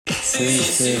Good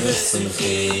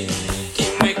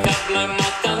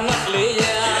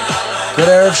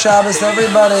Erev Shabbos,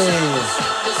 everybody.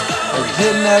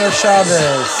 Good Erev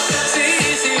Shabbos.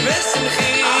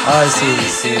 I see.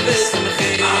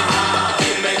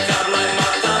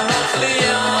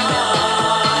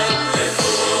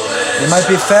 You might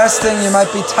be fasting, you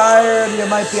might be tired, you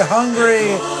might be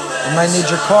hungry, you might need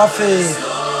your coffee,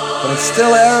 but it's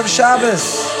still Erev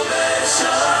Shabbos.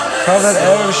 Covered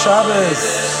Erev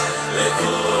Shabbos.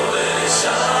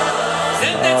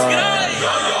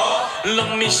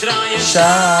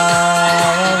 Shabbos.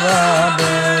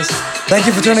 Thank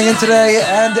you for tuning in today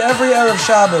and every Erev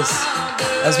Shabbos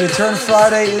as we turn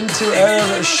Friday into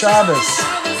Erev Shabbos.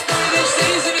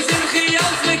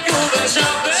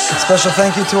 Special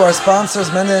thank you to our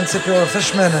sponsors, Mendel and Tzipora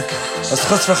Fishman,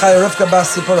 Aschutz V'chai Rivka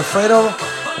Bas Tzipora Fredo,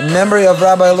 in memory of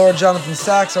Rabbi Lord Jonathan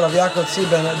Sachs, Rav Yaakov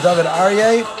Tzib and David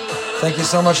Aryeh. Thank you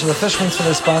so much to the Fishmans for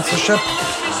their sponsorship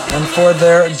and for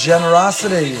their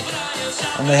generosity.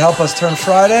 And they help us turn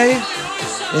Friday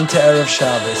into Erev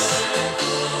Shabbos.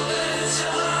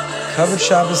 Covered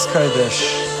Shabbos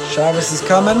Kodesh. Shabbos is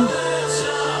coming.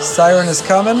 Siren is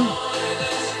coming.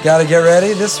 Got to get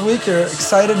ready. This week you're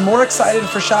excited, more excited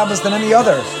for Shabbos than any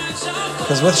other.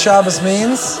 Because with Shabbos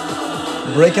means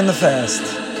breaking the fast.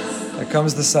 There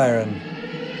comes the siren.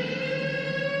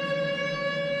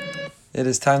 It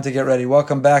is time to get ready.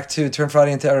 Welcome back to Turn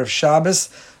Friday into Erev Shabbos.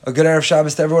 A good Erev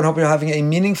Shabbos to everyone. Hope you're having a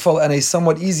meaningful and a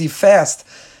somewhat easy fast.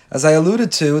 As I alluded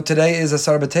to, today is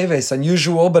Asar B'Teves.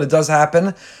 Unusual, but it does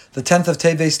happen. The 10th of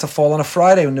Teves to fall on a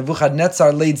Friday when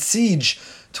Nebuchadnezzar laid siege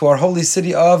to our holy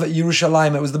city of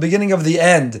Yerushalayim. It was the beginning of the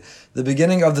end, the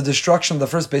beginning of the destruction of the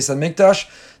first Beis HaMikdash,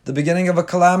 the beginning of a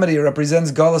calamity. It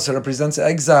represents Galus, it represents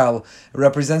exile, it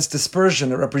represents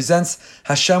dispersion, it represents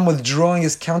Hashem withdrawing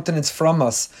His countenance from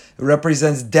us, it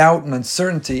represents doubt and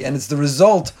uncertainty, and it's the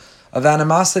result of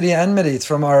animosity and enmity. It's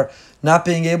from our not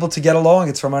being able to get along,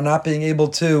 it's from our not being able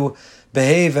to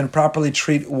behave and properly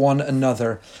treat one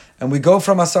another. And we go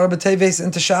from Asar B'Teves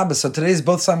into Shabbos. So today is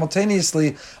both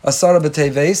simultaneously Asar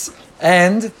B'Teves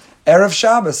and Erev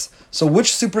Shabbos. So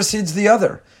which supersedes the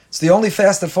other? It's the only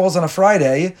fast that falls on a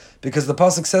Friday, because the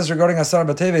pasuk says regarding Asar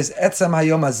B'Teves, Etzem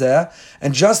Hayom Hazeh,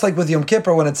 and just like with Yom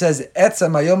Kippur, when it says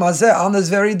Etzem Hayom Hazeh, on this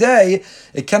very day,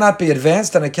 it cannot be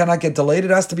advanced and it cannot get delayed. It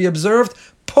has to be observed,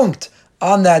 punct,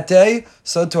 on that day.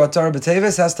 So to Asar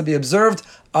B'Teves has to be observed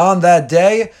on that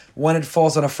day when it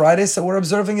falls on a Friday. So we're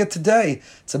observing it today.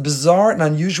 It's a bizarre and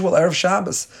unusual Erev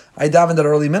Shabbos. I davened at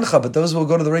early Mincha, but those who will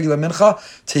go to the regular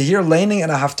Mincha to hear laning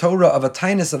and a haftorah of a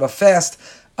tainus of a fast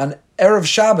on Erev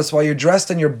Shabbos while you're dressed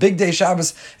in your big day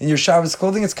Shabbos in your Shabbos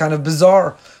clothing, it's kind of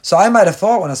bizarre. So I might have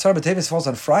thought when Asar B'Teves falls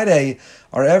on Friday,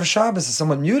 our Erev Shabbos is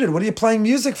somewhat muted. What are you playing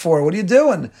music for? What are you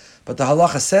doing? But the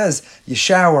halacha says you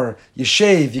shower, you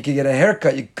shave, you can get a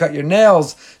haircut, you can cut your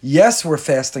nails. Yes, we're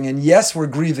fasting, and yes, we're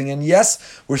grieving, and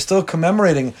yes, we're still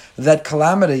commemorating that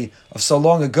calamity of so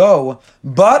long ago,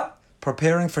 but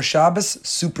preparing for Shabbos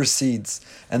supersedes.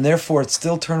 And therefore, it's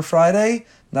still turn Friday,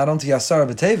 not only Asar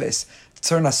B'Teves,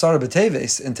 turn Asar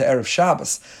B'Teves into Erev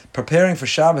Shabbos. Preparing for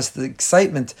Shabbos, the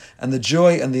excitement and the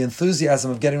joy and the enthusiasm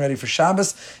of getting ready for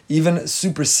Shabbos even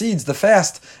supersedes the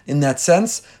fast in that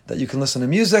sense that you can listen to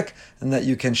music and that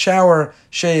you can shower,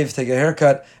 shave, take a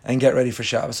haircut, and get ready for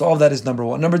Shabbos. All of that is number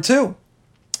one. Number two,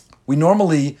 we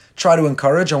normally try to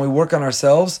encourage and we work on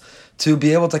ourselves to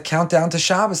be able to count down to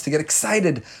Shabbos, to get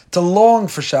excited, to long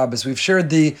for Shabbos. We've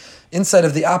shared the insight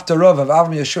of the Apter Rav of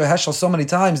Avram Yeshua Heschel so many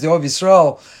times, the Ohev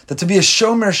Yisrael, that to be a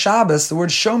Shomer Shabbos, the word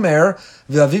Shomer,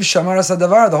 V'aviv Shamar Es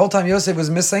Hadavar, the whole time Yosef was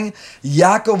missing,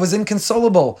 Yaakov was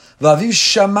inconsolable. V'aviv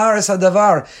Shamar Es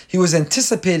Hadavar, he was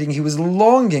anticipating, he was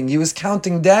longing, he was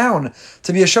counting down.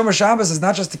 To be a Shomer Shabbos is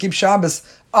not just to keep Shabbos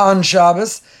on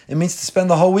Shabbos, it means to spend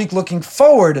the whole week looking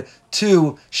forward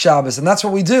to Shabbos. And that's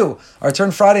what we do. Our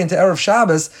Turn Friday into Erev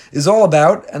Shabbos is all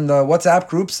about, and the WhatsApp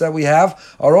groups that we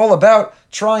have are all about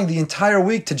trying the entire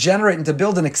week to generate and to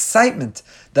build an excitement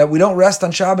that we don't rest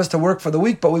on Shabbos to work for the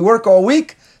week, but we work all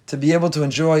week to be able to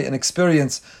enjoy and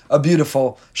experience a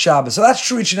beautiful Shabbos. So that's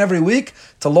true each and every week,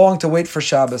 to long to wait for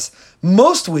Shabbos.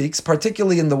 Most weeks,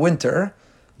 particularly in the winter,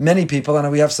 many people,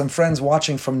 and we have some friends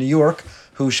watching from New York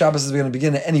who Shabbos is going to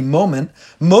begin at any moment.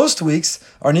 Most weeks,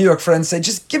 our New York friends say,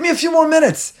 just give me a few more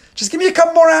minutes. Just give me a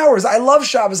couple more hours. I love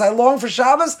Shabbos. I long for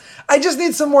Shabbos. I just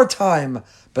need some more time.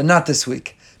 But not this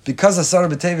week. Because Asar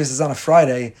B'Teves is on a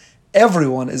Friday,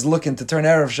 Everyone is looking to turn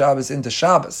Erev Shabbos into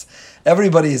Shabbos.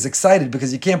 Everybody is excited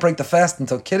because you can't break the fast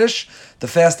until Kiddush. The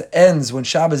fast ends when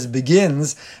Shabbos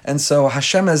begins, and so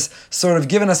Hashem has sort of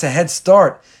given us a head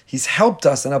start. He's helped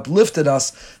us and uplifted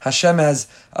us. Hashem has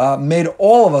made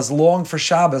all of us long for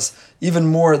Shabbos even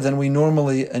more than we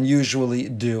normally and usually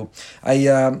do.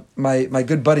 My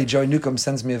good buddy Joey Newcomb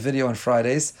sends me a video on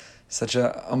Fridays. Such an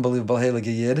unbelievable Heilige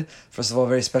Yid. First of all,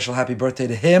 very special happy birthday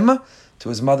to him, to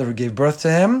his mother who gave birth to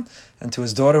him, and to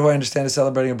his daughter who I understand is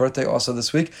celebrating a birthday also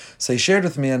this week. So he shared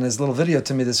with me in his little video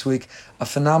to me this week a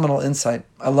phenomenal insight.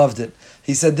 I loved it.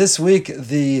 He said this week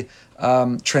the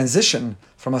transition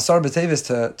from Asar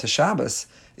B'Teves to Shabbos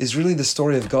is really the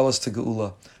story of Galus to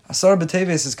Geula. Asar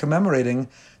B'Teves is commemorating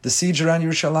the siege around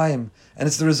Yerushalayim, and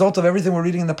it's the result of everything we're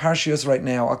reading in the Parshios right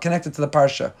now. I'll connect it to the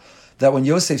Parsha. That when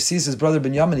Yosef sees his brother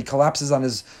Binyamin, he collapses on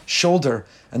his shoulder,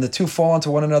 and the two fall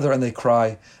onto one another and they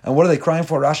cry. And what are they crying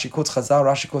for? Rashi quotes Chazal,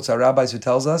 Rashi quotes our rabbis who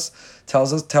tell us,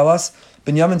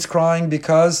 Binyamin's crying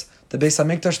because the Beis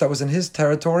HaMikdash that was in his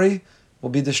territory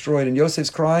will be destroyed. And Yosef's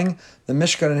crying, the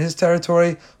Mishkan in his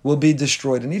territory will be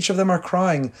destroyed. And each of them are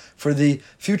crying for the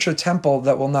future temple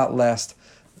that will not last.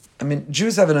 I mean,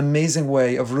 Jews have an amazing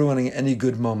way of ruining any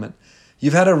good moment.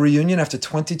 You've had a reunion after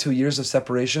 22 years of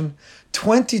separation,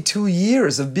 22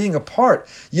 years of being apart.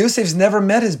 Yosef's never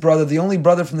met his brother, the only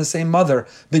brother from the same mother,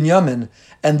 Binyamin.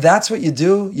 And that's what you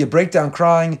do. You break down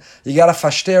crying. You got to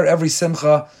fashter every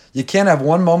simcha. You can't have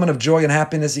one moment of joy and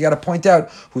happiness. You got to point out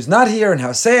who's not here and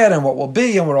how sad and what will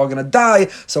be and we're all going to die.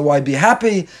 So why be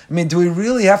happy? I mean, do we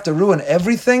really have to ruin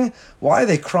everything? Why are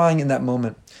they crying in that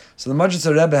moment? So the Majid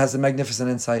Rebbe has a magnificent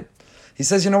insight. He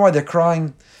says, you know why they're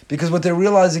crying? Because what they're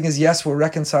realizing is, yes, we're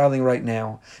reconciling right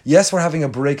now. Yes, we're having a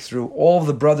breakthrough. All of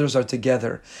the brothers are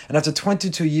together. And after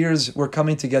 22 years, we're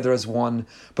coming together as one.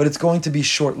 But it's going to be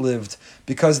short-lived.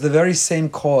 Because the very same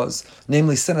cause,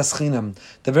 namely sinas chinam,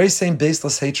 the very same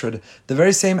baseless hatred, the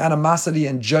very same animosity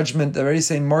and judgment, the very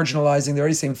same marginalizing, the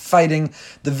very same fighting,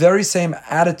 the very same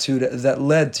attitude that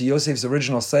led to Yosef's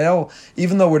original sale,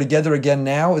 even though we're together again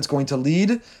now, it's going to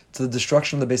lead to the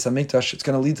destruction of the Beis HaMikdash. It's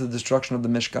going to lead to the destruction of the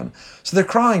Mishkan. So they're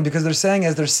crying because they're saying,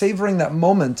 as they're savoring that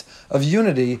moment of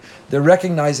unity, they're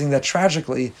recognizing that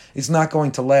tragically it's not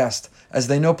going to last, as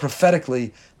they know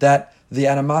prophetically that the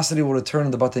animosity will return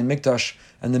in the Batei Mikdash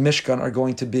and the Mishkan are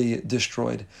going to be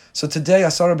destroyed. So today,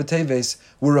 Asara B'Teves,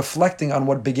 we're reflecting on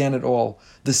what began it all.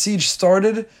 The siege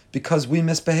started because we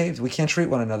misbehaved. We can't treat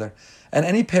one another. And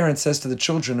any parent says to the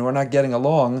children who are not getting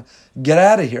along, get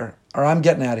out of here, or I'm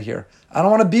getting out of here. I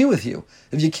don't want to be with you.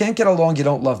 If you can't get along, you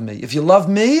don't love me. If you love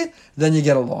me, then you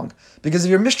get along. Because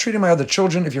if you're mistreating my other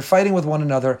children, if you're fighting with one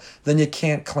another, then you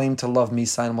can't claim to love me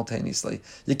simultaneously.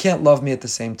 You can't love me at the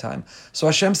same time. So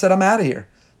Hashem said, I'm out of here.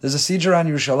 There's a siege around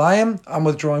Yerushalayim. I'm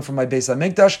withdrawing from my Beis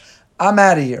HaMikdash. I'm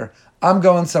out of here. I'm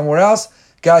going somewhere else.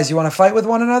 Guys, you want to fight with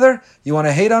one another? You want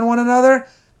to hate on one another?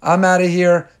 I'm out of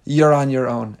here, you're on your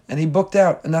own. And he booked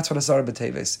out, and that's what Asar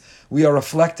B'Teves. We are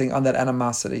reflecting on that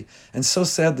animosity. And so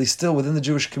sadly, still within the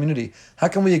Jewish community, how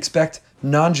can we expect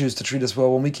non-Jews to treat us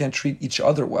well when we can't treat each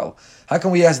other well? How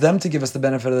can we ask them to give us the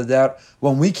benefit of the doubt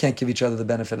when we can't give each other the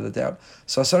benefit of the doubt?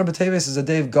 So Asar B'Teves is a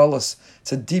day of Galus.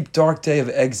 It's a deep, dark day of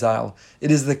exile.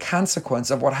 It is the consequence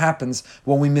of what happens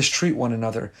when we mistreat one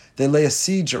another. They lay a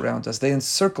siege around us. They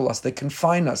encircle us. They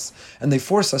confine us. And they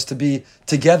force us to be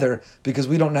together because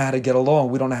we don't know how to get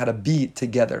along. We don't know how to be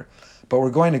together. But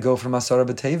we're going to go from Asar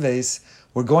B'Teves,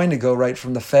 we're going to go right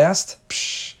from the fast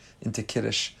into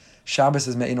Kiddush. Shabbos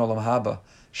is Me'in Olam Haba.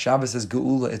 Shabbos is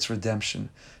Geula, it's redemption.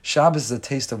 Shabbos is a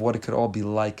taste of what it could all be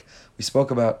like. We spoke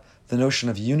about the notion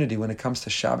of unity when it comes to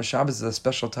Shabbos. Shabbos is a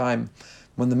special time.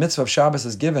 When the mitzvah of Shabbos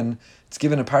is given, it's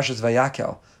given in Parshas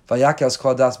Vayakel. Vayakel is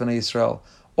called Das B'nai Yisrael.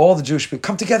 All the Jewish people,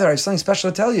 come together, I have something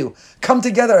special to tell you. Come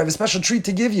together, I have a special treat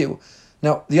to give you.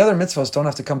 Now, the other mitzvahs don't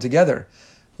have to come together.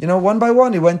 You know, one by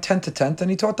one, he went tent to tent and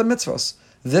he taught the mitzvahs.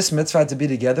 This mitzvah had to be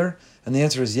together? And the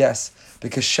answer is yes,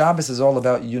 because Shabbos is all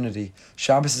about unity.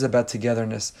 Shabbos is about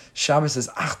togetherness. Shabbos is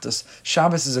achdus.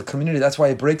 Shabbos is a community. That's why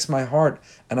it breaks my heart,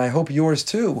 and I hope yours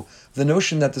too, the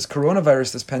notion that this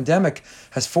coronavirus, this pandemic,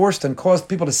 has forced and caused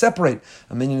people to separate.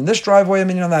 A minion in this driveway, a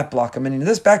minion on that block, a minion in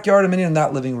this backyard, a minion in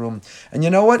that living room. And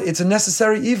you know what? It's a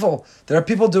necessary evil. There are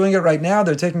people doing it right now.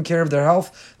 They're taking care of their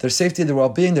health, their safety, their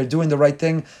well-being. They're doing the right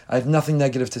thing. I have nothing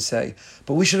negative to say.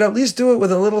 But we should at least do it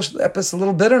with a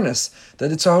little bitterness,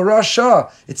 that it's a hurrah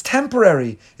shah. It's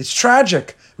temporary. It's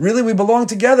tragic. Really, we belong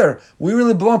together. We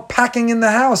really belong packing in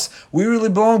the house. We really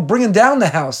belong bringing down the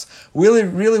house.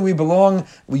 Really, we belong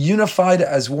unified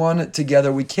as one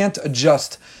together. We can't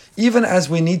adjust. Even as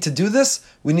we need to do this,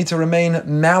 we need to remain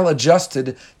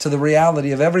maladjusted to the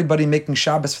reality of everybody making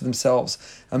Shabbos for themselves.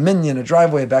 A minyan, a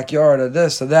driveway, a backyard, a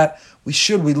this, or that. We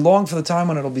long for the time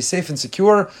when it'll be safe and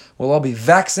secure. We'll all be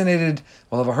vaccinated.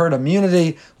 We'll have a herd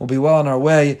immunity. We'll be well on our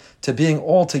way to being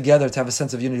all together, to have a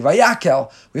sense of unity. Vayakel,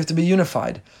 we have to be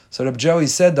unified. So Reb Joey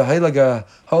said, the Heilige,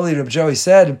 holy Reb Joey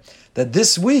said, that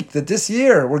this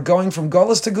year, we're going from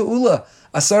Golus to Geula,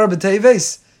 Asara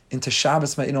B'Teves, into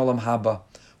Shabbos Ma'in Olam Haba.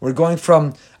 We're going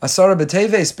from Asara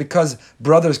B'Teves, because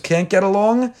brothers can't get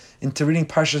along, into reading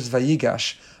Parshas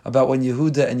Vayigash, about when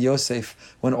Yehuda and Yosef,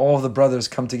 when all of the brothers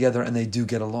come together and they do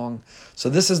get along. So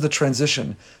this is the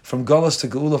transition from Golus to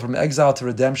Geula, from exile to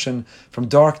redemption, from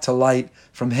dark to light,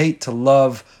 from hate to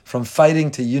love, from fighting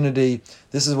to unity.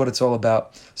 This is what it's all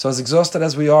about. So as exhausted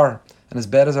as we are, and as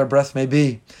bad as our breath may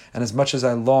be, and as much as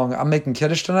I long, I'm making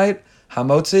Kiddush tonight,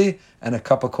 hamotzi, and a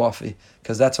cup of coffee,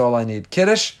 because that's all I need.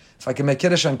 Kiddush, if I can make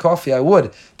Kiddush on coffee, I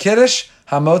would. Kiddush,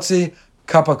 hamotzi,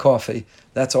 cup of coffee.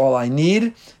 That's all I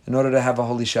need in order to have a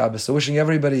holy Shabbos. So wishing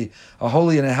everybody a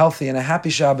holy and a healthy and a happy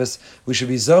Shabbos. We should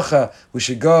be Zocha. We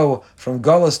should go from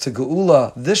Golus to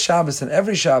Geula this Shabbos and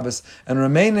every Shabbos, and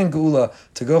remain in Geula,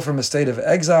 to go from a state of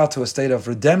exile to a state of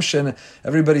redemption.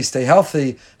 Everybody stay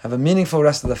healthy, have a meaningful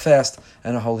rest of the fast,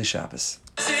 and a holy Shabbos.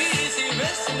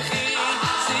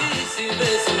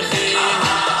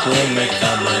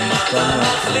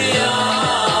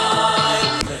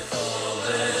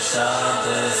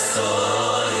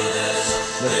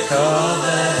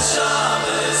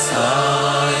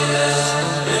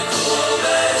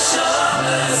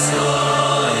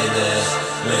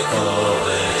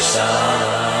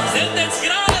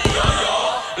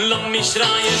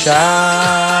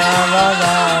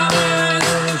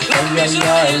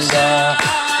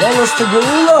 Golus to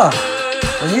Geula.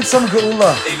 We need some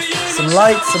Geula, some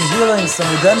light, some healing, some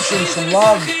redemption, some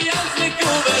love.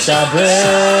 Shabbos,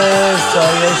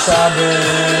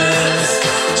 Shabbos.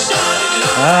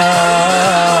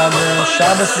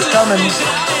 Shabbos is coming.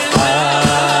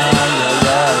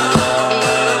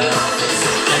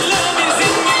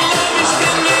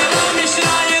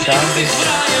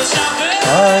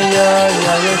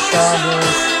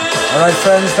 Shabbos. All right,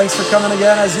 friends, thanks for coming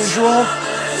again, as usual.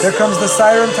 Here comes the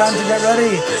siren, time to get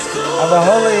ready. Have a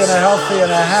holy and a healthy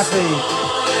and a happy,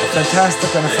 a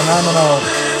fantastic and a phenomenal,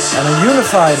 and a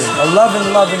unified, a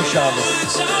loving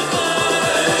Shabbos.